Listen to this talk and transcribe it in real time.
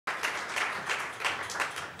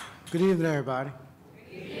Good evening, everybody.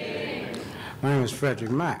 Good evening. My name is Frederick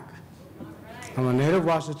Mack. I'm a native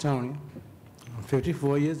Washingtonian. I'm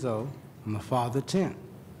 54 years old. I'm a father of 10.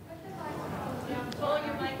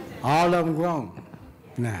 All of them grown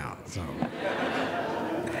now, so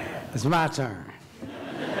it's my turn.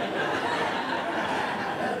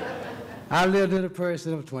 I lived in the Prairie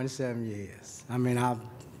Center for 27 years. I mean, I've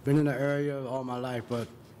been in the area all my life, but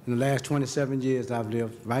in the last 27 years, I've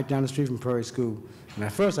lived right down the street from Prairie School. And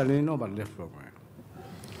at first, I didn't know about the LIFT program.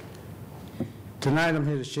 Tonight, I'm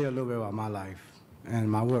here to share a little bit about my life and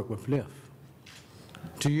my work with LIFT.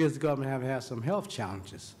 2 years ago, I have had some health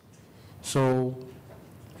challenges. So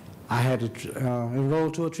I had to enroll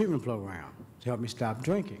to a treatment program to help me stop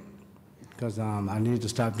drinking. Because I needed to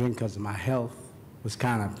stop drinking because my health was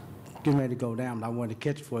kind of getting ready to go down, but I wanted to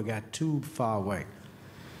catch it before it got too far away.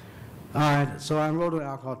 All right, so I enrolled in an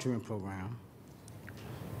alcohol treatment program.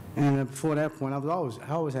 And before that point, I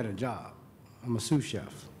always had a job. I'm a sous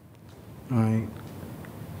chef. All right.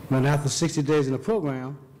 But after 60 days in the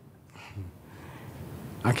program,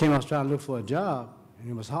 I came out trying to look for a job, and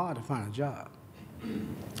it was hard to find a job.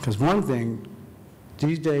 Because one thing,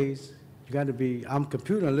 these days, you got to be, I'm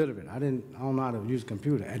computer illiterate. I don't know how to use a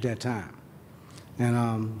computer at that time.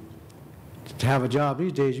 And to have a job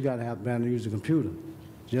these days, you got to have been able to use a computer.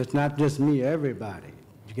 Not just me, everybody.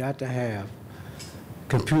 You got to have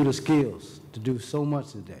computer skills to do so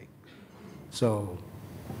much today. So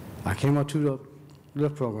I came up to the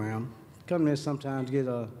LIFT program, come there sometimes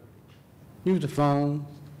to use the phone.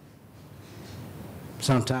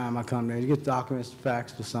 Sometimes I come there to get documents,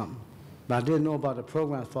 faxed or something. But I didn't know about the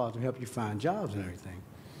program as far as to help you find jobs and everything.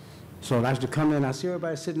 So I used to come in and I see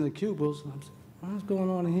everybody sitting in the cubicles. I'm saying, what's going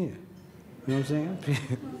on in here? You know what I'm saying?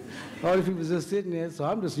 All these people just sitting there, so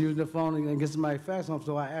I'm just using the phone and get somebody fax on.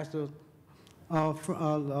 So I asked a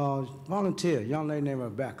volunteer, young lady named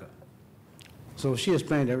Rebecca. So she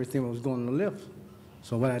explained everything that was going on the LIFT.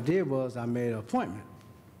 So what I did was I made an appointment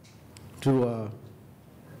to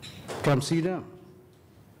come see them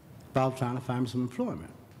about trying to find me some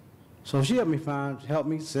employment. So she helped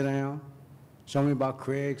me sit down, show me about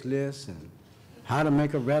Craigslist and how to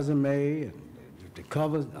make a resume and the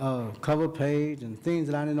cover page and things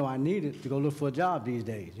that I didn't know I needed to go look for a job these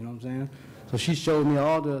days, you know what I'm saying? So she showed me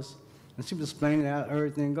all this, and she was explaining how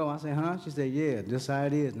everything go. I said, huh? She said, yeah, this how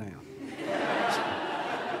it is now.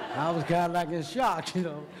 I was kind of like in shock, you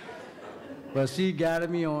know. But she guided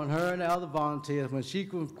me on, her and the other volunteers. When she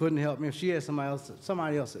couldn't help me, if she had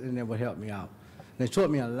somebody else in there would help me out. They taught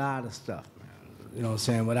me a lot of stuff, man. You know what I'm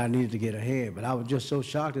saying, what I needed to get ahead. But I was just so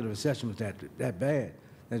shocked that the recession was that bad.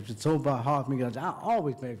 It was so hard for me to get a job. I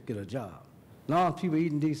always managed to get a job. As long as people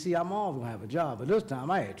eat in D.C., I'm always going to have a job. But this time,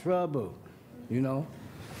 I had trouble, you know.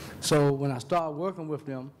 So when I started working with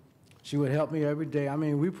them, she would help me every day. I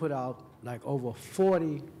mean, we put out like over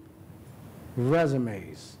 40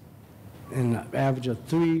 resumes in an average of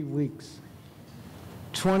 3 weeks,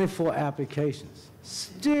 24 applications.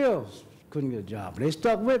 Still couldn't get a job. But they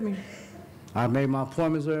stuck with me. I made my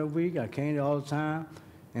appointments every week. I came there all the time.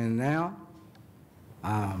 And now,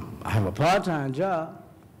 I have a part-time job.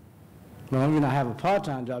 Well, I mean, I have a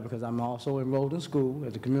part-time job because I'm also enrolled in school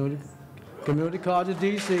at the Community College of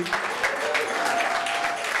D.C.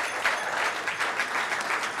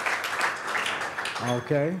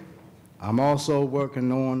 Okay. I'm also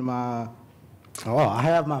working on I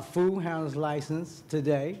have my food handler's license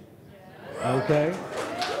today. Okay.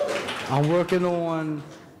 I'm working on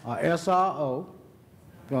SRO,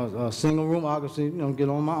 a single room occupancy, you know, get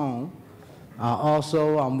on my own.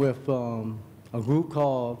 I'm with a group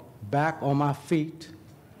called Back on My Feet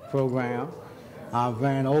program. I've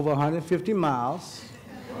ran over 150 miles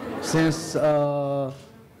since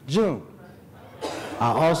June.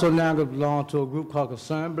 I also now belong to a group called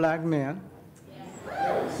Concerned Black Men.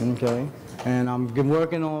 Okay, and I'm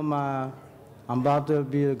working on I'm about to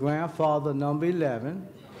be a grandfather number 11.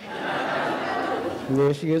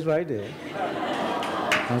 There she is right there.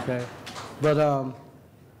 Okay, but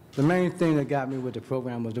the main thing that got me with the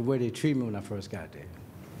program was the way they treated me when I first got there.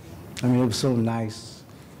 I mean, it was so nice.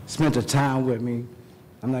 Spent the time with me.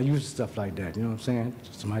 I'm not used to stuff like that, you know what I'm saying?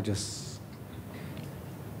 Somebody just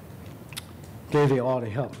gave it all to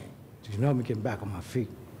help me. To help me get back on my feet.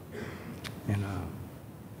 And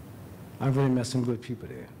I really met some good people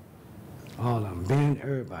there. All of them, Ben,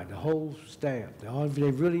 everybody, the whole staff.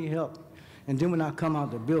 They really helped. And then when I come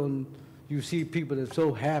out the building, you see people that are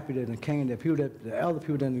so happy that they came, the other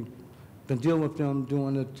people that have been dealing with them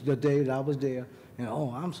during the day that I was there. And,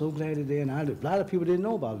 oh, I'm so glad they're there. And a lot of people didn't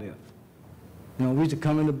know about LIFT. You know, we used to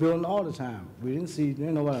come in the building all the time. We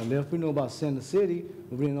didn't know about a lift. We knew about Center City,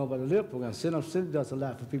 but we didn't know about the lift program. Center City does a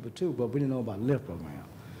lot for people too, but we didn't know about the lift program.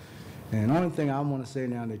 And the only thing I want to say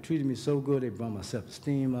now, they treated me so good, they brought my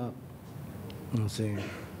self-esteem up, you know what I'm saying,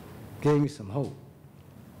 gave me some hope.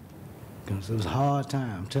 Because it was a hard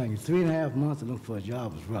time. I'm telling you, 3.5 months to look for a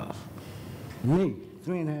job was rough. Me,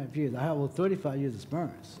 3.5 years. I have over 35 years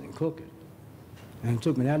experience in cooking. And it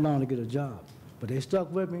took me that long to get a job. But they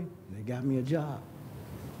stuck with me, and they got me a job.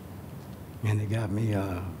 And they got me,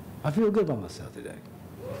 I feel good about myself today.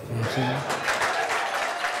 You know what I'm saying?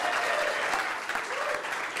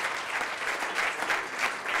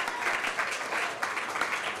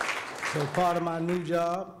 So part of my new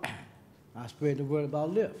job, I spread the word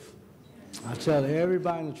about Lyft. I tell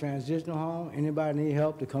everybody in the transitional home, anybody need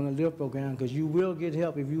help, to come to the Lyft program, because you will get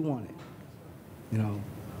help if you want it. You know,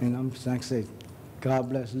 and I'm just like I say, God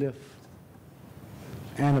bless Lyft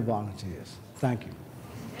and the volunteers. Thank you.